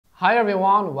Hi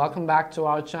everyone, welcome back to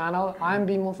our channel. I'm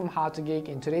Bimu from How to Geek.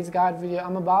 In today's guide video,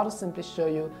 I'm about to simply show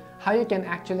you how you can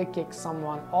actually kick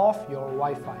someone off your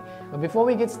Wi-Fi. But before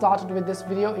we get started with this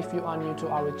video, if you are new to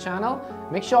our channel,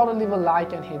 make sure to leave a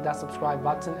like and hit that subscribe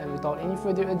button. And without any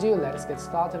further ado, let's get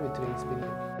started with today's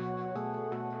video.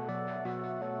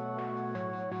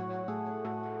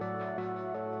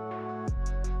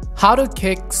 How to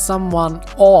kick someone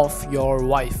off your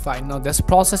Wi-Fi. Now this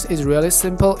process is really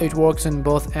simple. It works in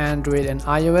both Android and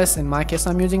iOS. In my case,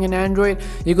 I'm using an Android.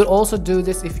 You could also do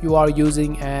this if you are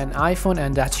using an iPhone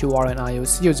and that you are an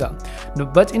iOS user.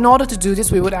 But in order to do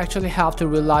this, we would actually have to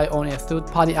rely on a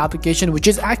third-party application, which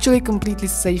is actually completely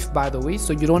safe, by the way.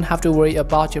 So you don't have to worry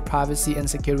about your privacy and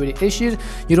security issues.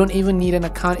 You don't even need an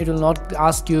account. It will not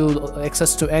ask you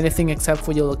access to anything except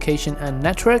for your location and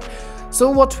network. So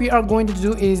what we are going to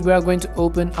do is we are going to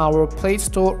open our Play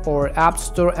Store or App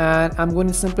Store, and I'm going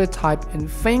to simply type in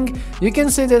Fing. You can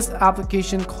see this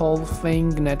application called Fing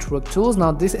Network Tools.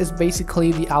 Now this is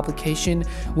basically the application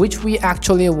which we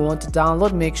actually want to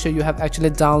download. Make sure you have actually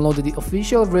downloaded the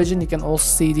official version. You can also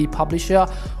see the publisher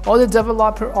or the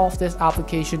developer of this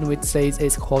application, which says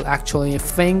it's called actually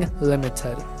Fing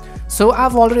Limited. So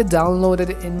I've already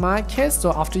downloaded it in my case.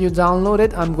 So after you download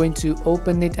it, I'm going to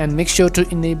open it and make sure to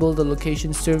enable the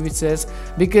location services,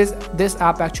 because this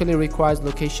app actually requires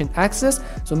location access.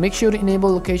 So make sure to enable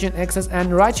location access,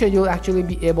 and right here you'll actually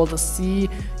be able to see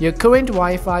your current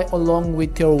Wi-Fi along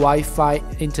with your Wi-Fi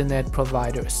internet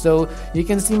provider. So you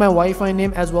can see my Wi-Fi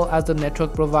name as well as the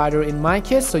network provider in my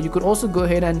case. So you could also go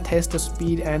ahead and test the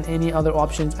speed and any other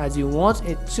options as you want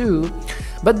it to.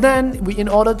 But then in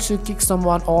order to kick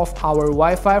someone off our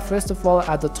Wi-Fi, first of all,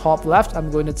 at the top left, I'm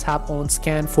going to tap on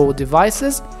scan for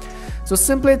devices. So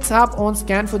simply tap on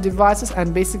scan for devices,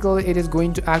 and basically it is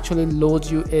going to actually load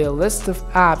you a list of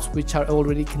apps which are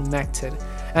already connected.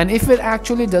 And if it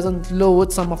actually doesn't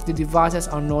load, some of the devices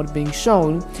are not being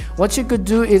shown, what you could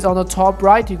do is on the top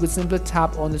right, you could simply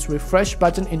tap on this refresh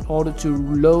button in order to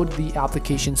load the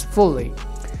applications fully.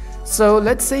 So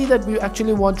let's say that we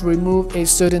actually want to remove a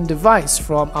certain device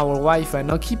from our Wi-Fi.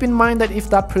 Now keep in mind that if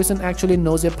that person actually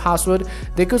knows your password,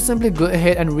 they could simply go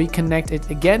ahead and reconnect it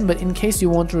again. But in case you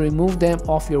want to remove them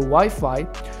off your Wi-Fi,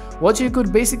 what you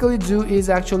could basically do is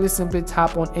actually simply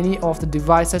tap on any of the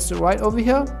devices right over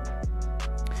here.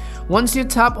 Once you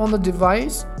tap on the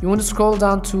device, you want to scroll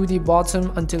down to the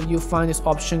bottom until you find this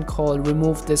option called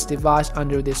remove this device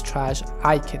under this trash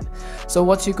icon. So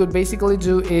what you could basically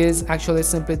do is actually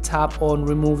simply tap on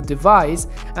remove device,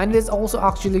 and it is also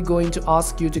actually going to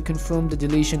ask you to confirm the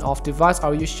deletion of device.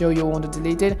 Are you sure you want to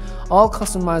delete it? All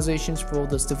customizations for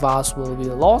this device will be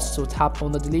lost. So tap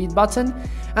on the delete button,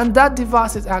 and that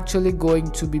device is actually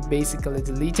going to be basically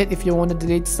deleted. If you want to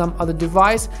delete some other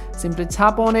device, simply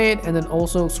tap on it and then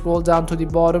also scroll down to the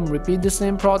bottom, repeat the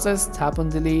same process, tap on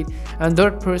delete, and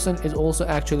that person is also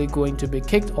actually going to be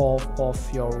kicked off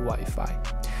of your Wi-Fi.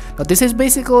 Now this is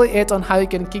basically it on how you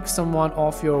can kick someone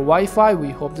off your Wi-Fi.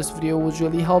 We hope this video was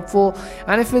really helpful,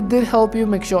 and if it did help you,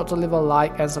 make sure to leave a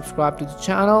like and subscribe to the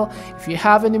channel. If you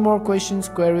have any more questions,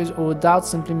 queries or doubts,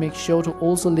 simply make sure to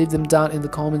also leave them down in the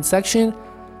comment section.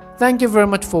 Thank you very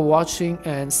much for watching,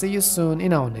 and see you soon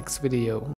in our next video.